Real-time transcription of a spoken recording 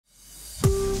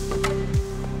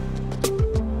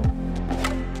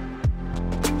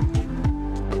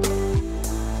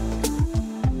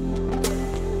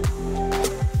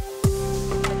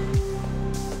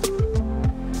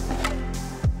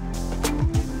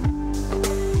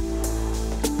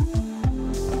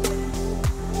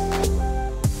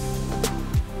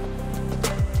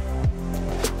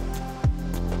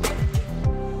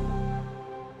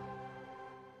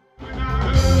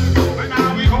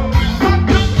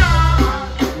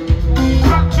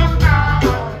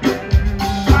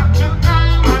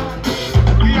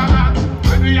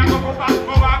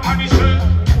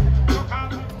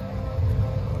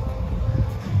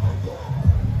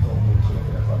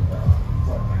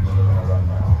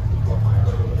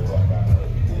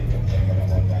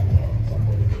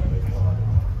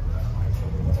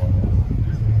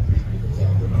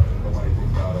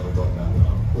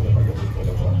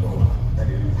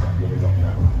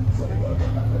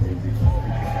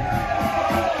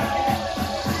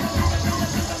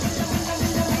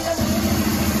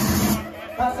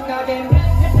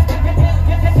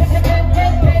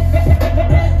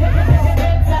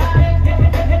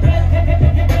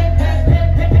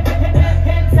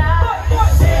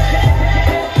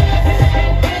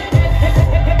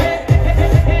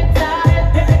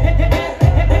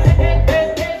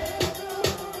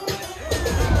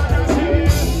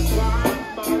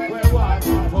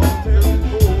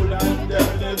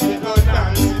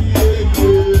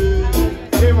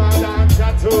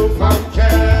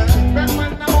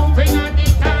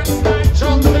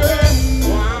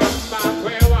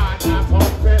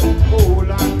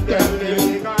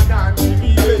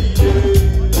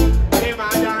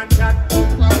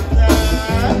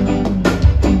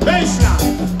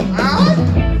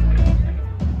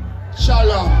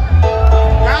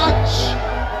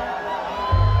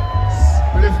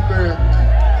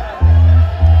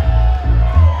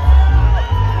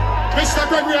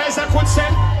Gregory Isaac could say,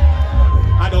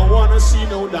 I don't wanna see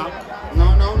no dog.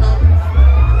 No, no, no.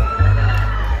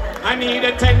 I need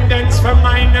attendance for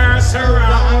my nurse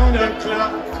around the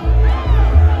clock.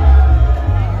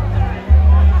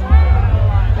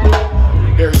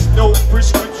 There's no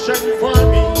prescription for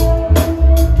me.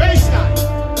 Baseline,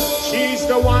 she's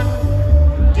the one,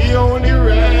 the only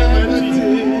remedy.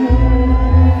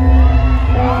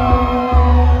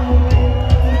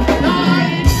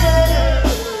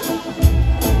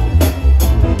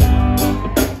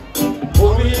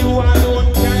 Only you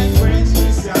alone can quench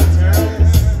this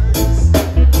thirst.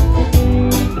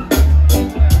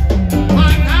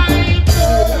 My night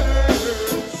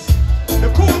burns. The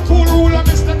cool rule of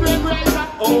Mr. Gregory is that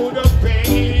all the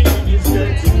pain is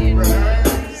getting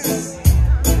worse.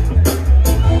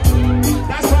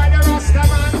 That's why the Rasta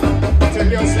man tell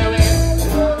you say,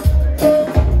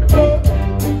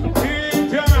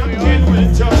 keep your rockin'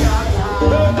 with your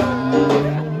data.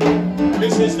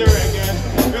 This is the reggae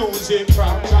music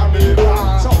from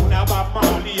Jamaica. Sound of Bob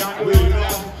Marley and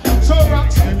William. So rock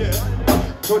steady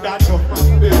to that up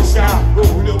and bass, yeah.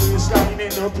 Roll the waistline in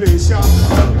the place, yeah.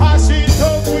 Pass it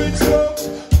up with drugs,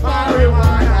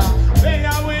 marijuana. Play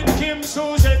with Kim,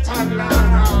 Suzette and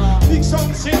Lana. Big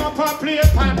song sing up and play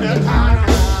pan the corner.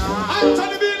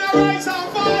 Anthony be the rise and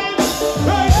vibes.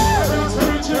 Hey, parents for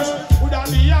riches, would I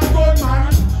be a good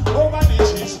man? Over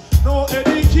ditches, no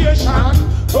education.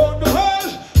 Don't the hell,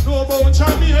 no about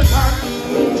Jamaican.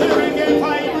 Clearing a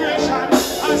vibration.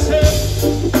 I say,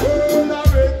 world of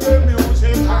reggae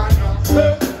music and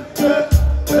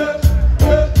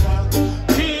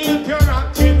keep your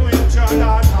rocking with your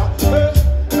data.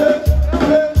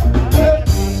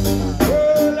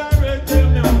 World of reggae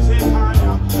music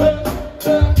and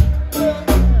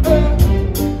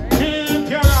keep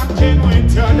your rocking with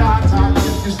your data. If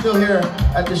you're still here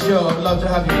at the show, I'd love to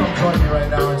have you come join me right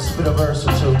now and spit a verse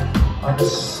or two on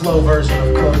this slow version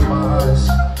of Close My Eyes.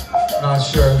 Not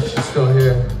sure if she's still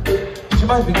here. She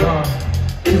might be gone.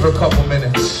 Give her a couple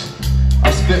minutes.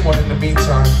 I'll spit one in the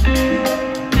meantime.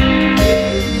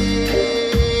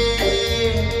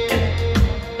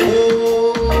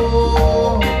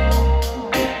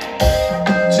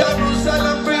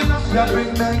 Jerusalem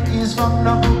bring 90s from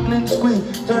the Brooklyn Square.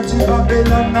 Dirty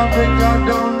Babylon, I bring you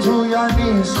down to your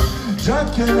knees.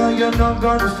 Dracula, you're not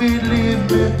gonna feel leave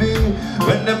me be.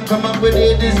 When them come up with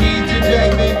it, it's easy to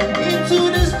drag me into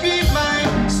the street,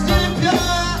 mind still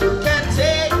pure. Can't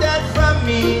take that from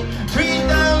me.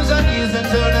 3,000 years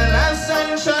until the last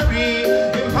century.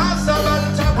 Impossible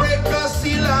to break the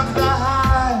seal of the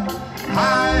high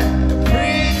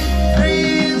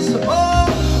breeze. Oh,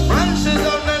 branches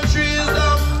of the trees, the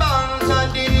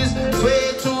mountains sway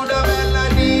to the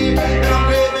melody. I'm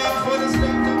waiting for the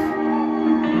sleep.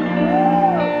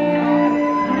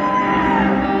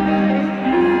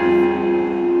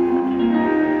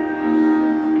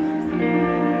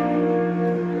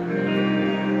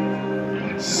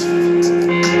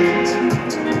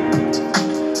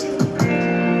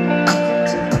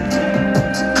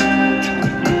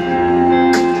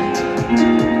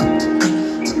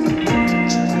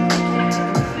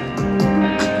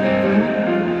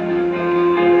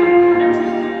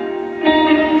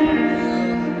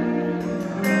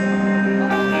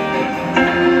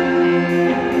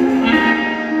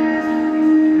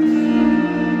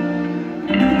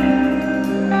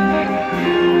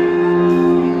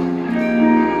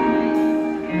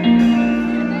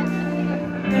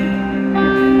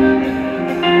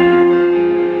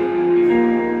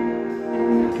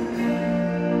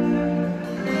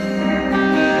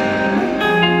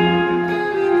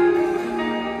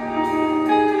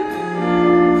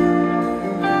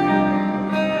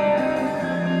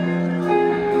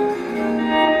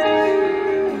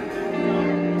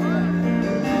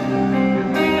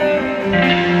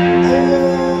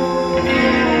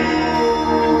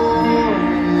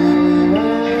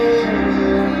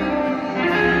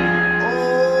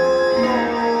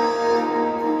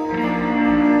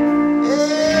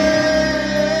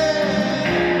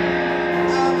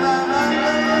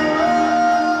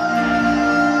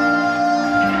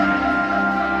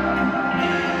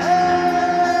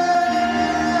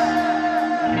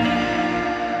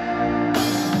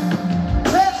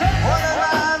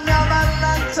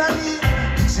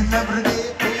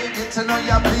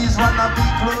 wanna be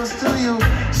close to you.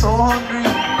 So hungry,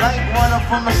 like water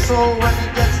from the soul when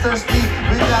it gets thirsty.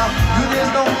 Without you,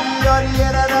 there's no me or the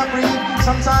air that I breathe.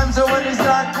 Sometimes when it's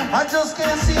dark, I just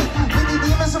can't see. With the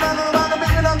demons surrounding around, I'm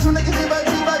making them too negative. But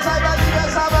set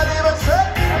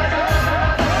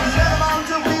them out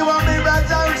to be one, me right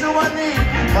down to one knee.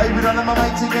 Fight with on my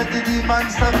mind to get the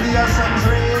demons to flee. Our songs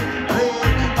red.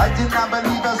 I did not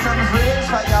believe a sun's rays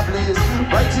fire blaze.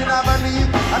 Right did not believe,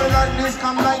 and the darkness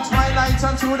come like twilight.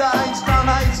 Unto the heights, crown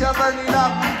heights, you're burning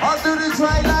up all through the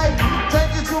twilight.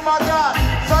 Thank you to my God,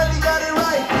 finally got it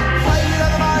right. Fighting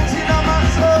on the mountain of my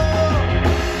soul.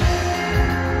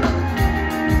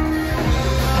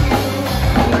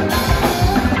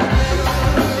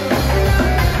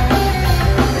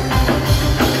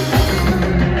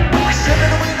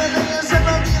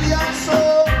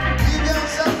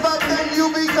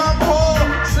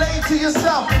 To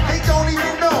yourself, they don't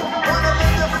even know. Wanna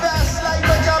live the fast life,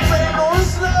 but you're playing more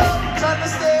slow. Trying to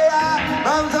stay high,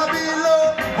 bound to be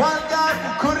low. One God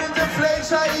couldn't deflate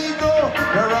your ego.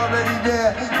 You're already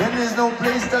there, and there's no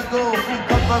place to go.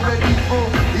 Cup already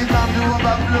full, you can't do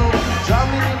overflow.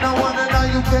 Drowning in the water, now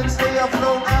you can stay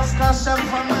afloat. Ask Hashem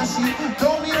for mercy,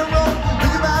 don't be the road.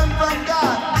 Look at man from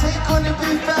God, take on it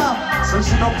be found.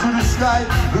 Searching up to the sky,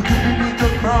 looking beneath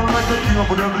the ground like a king of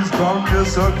whatever's bound.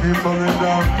 Yes, I keep falling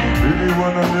down. Really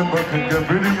wanna live, but can get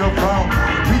rid of your frown.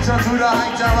 Reach out to the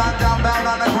heights, around down, bound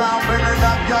on the ground. Bringing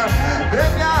up your,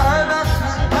 if you heard us.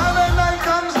 Now the night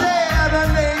comes day, and the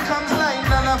day comes light.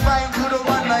 And I find to the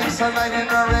one night, sunlight in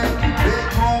the rain.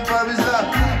 Big room for his love.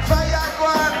 Fire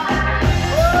one.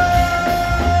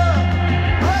 Oh,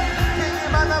 give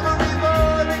him another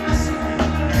reborn in the sea.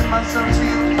 Give myself to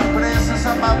you. Praises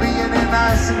of my being and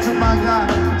I sing to my God.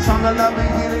 Song of love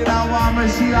and healing, I want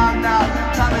Matisyahu now.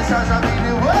 Time is ours, I mean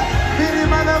it. What? Feed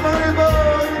him another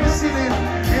reborn in the ceiling.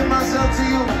 Give myself to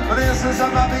you. Praises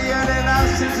of my being and I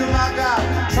sing to my God.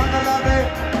 Song of love and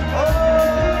oh.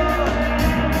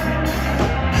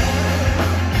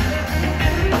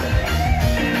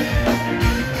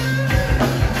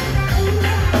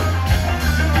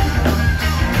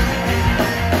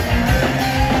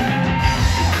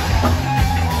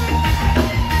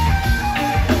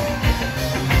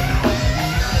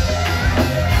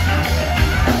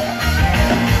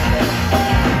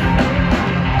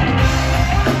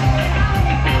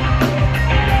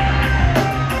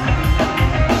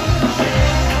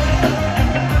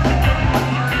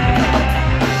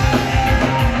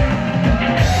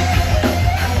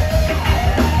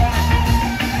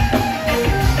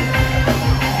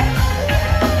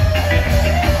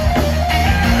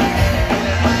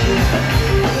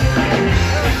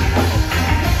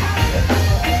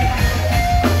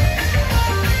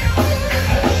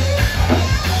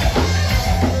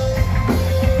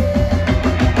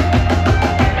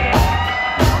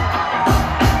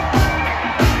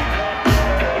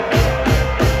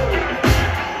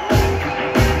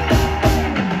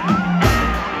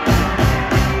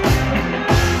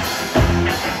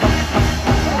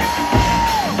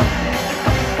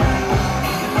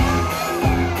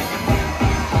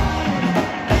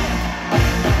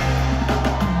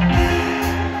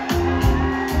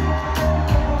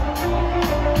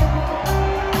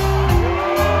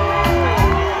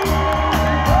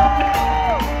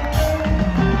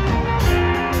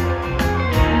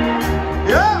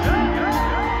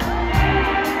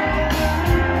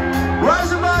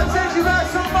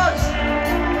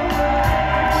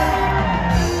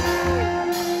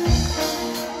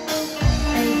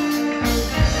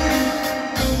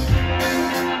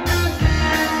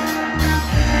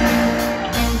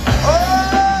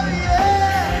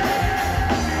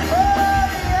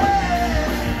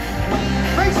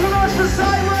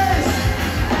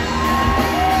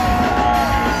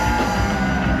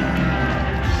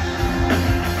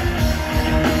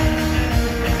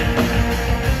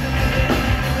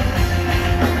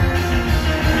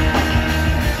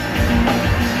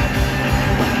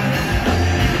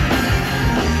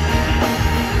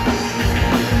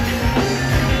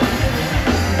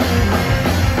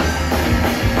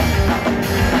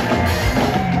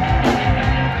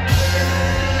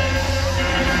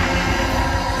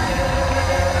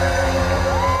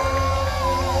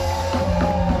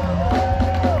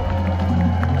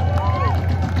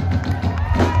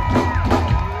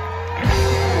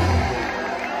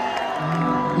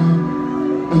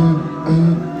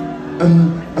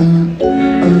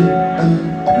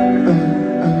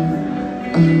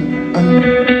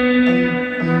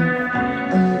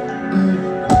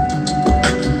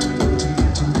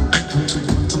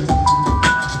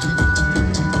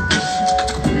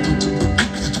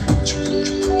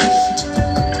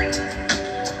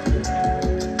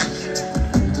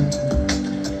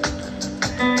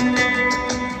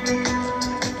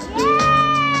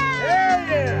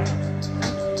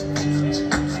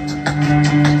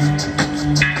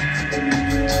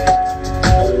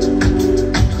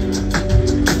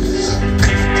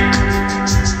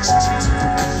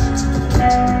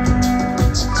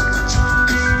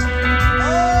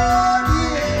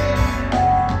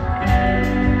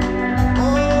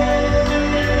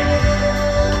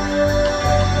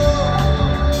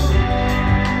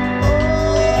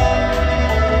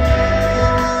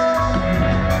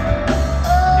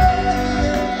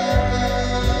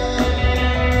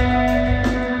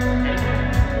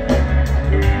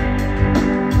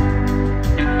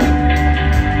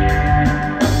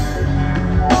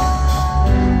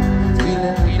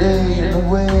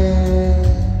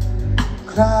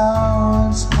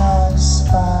 crowds pass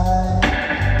by.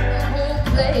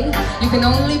 You can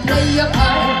only play your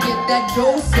part, get that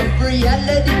dose of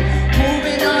reality.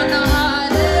 Moving on the high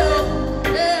level,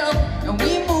 and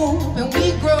we move and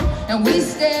we grow and we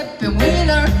step and we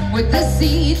learn with the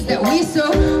seeds that we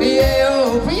sow. Yeah,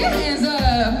 oh, put your hands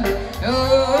up.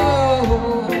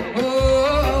 Oh, oh,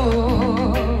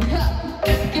 oh.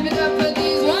 Give it up for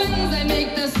these ones that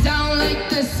make the sound like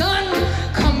the sun.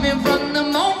 Coming from the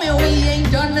moment we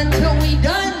ain't done until we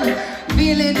done.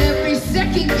 Feeling every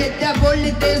second, get that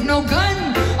bullet, there's no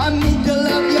gun. I'm middle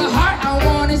of your heart, I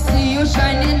wanna see you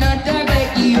shining under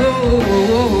Becky.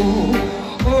 Oh,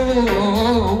 oh,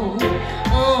 oh,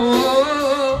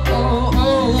 oh, oh, oh,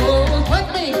 oh,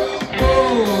 with me.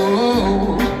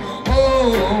 Oh, oh,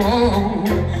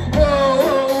 oh, oh,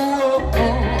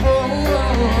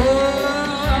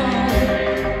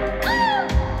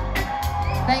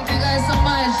 Thank you guys so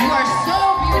much. You are so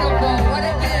beautiful. What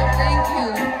a gift. Thank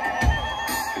you.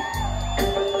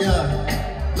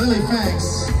 Yeah, Lily,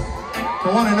 thanks.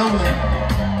 The one and only.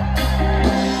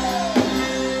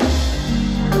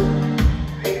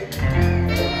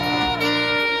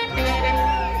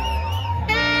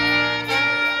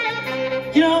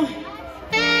 You know,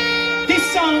 this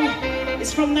song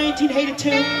is from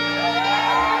 1982.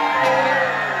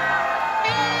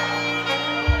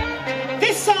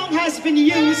 This song has been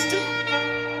used.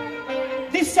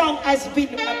 This song has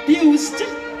been abused.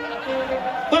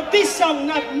 But this song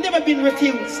has never been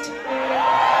refused.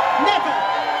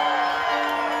 Never.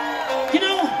 You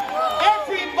know,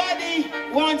 everybody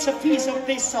wants a piece of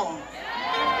this song.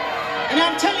 And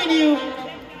I'm telling you,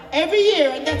 every year,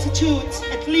 and that's the truth,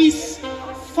 at least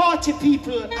 40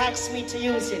 people ask me to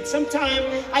use it.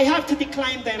 Sometimes I have to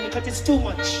decline them because it's too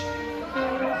much.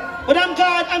 But I'm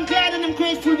glad and I'm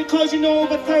grateful because, you know,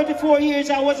 over 34 years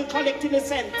I wasn't collecting a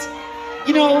cent.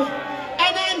 You know,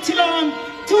 and until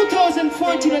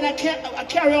 2014, and I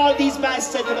carry all these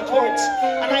bastards to the courts,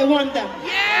 and I won them.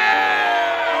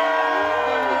 Yeah!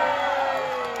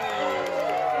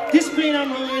 This plane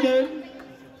I'm riding,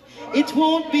 it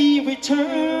won't be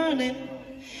returning.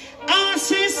 I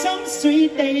see some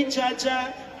street day,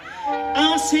 Jaja.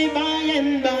 I see by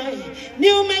and by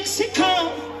New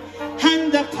Mexico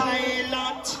and the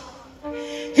pilot.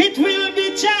 It will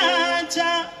be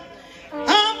Jaja.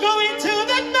 I'm going to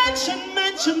the mansion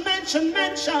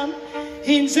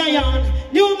in Zion,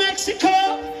 New Mexico.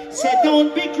 Said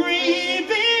don't be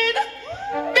grieving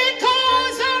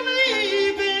because I'm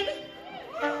leaving.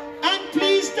 And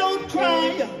please don't cry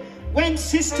when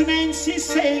Sister Nancy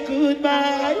say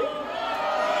goodbye.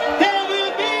 There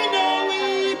will be no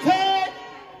weeping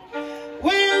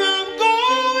where I'm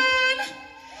going.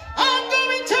 I'm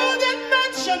going to the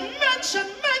mansion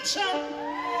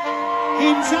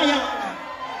in Zion,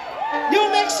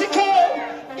 New Mexico.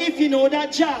 If you know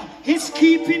that Jah is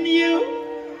keeping you,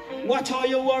 what are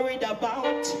you worried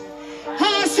about?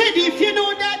 I said if you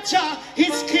know that Jah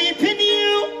is keeping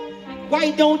you,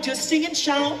 why don't you sing and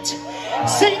shout?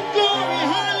 Sing glory,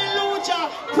 hallelujah,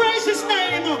 praise his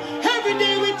name. Every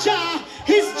day with Jah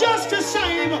is just the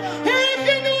same.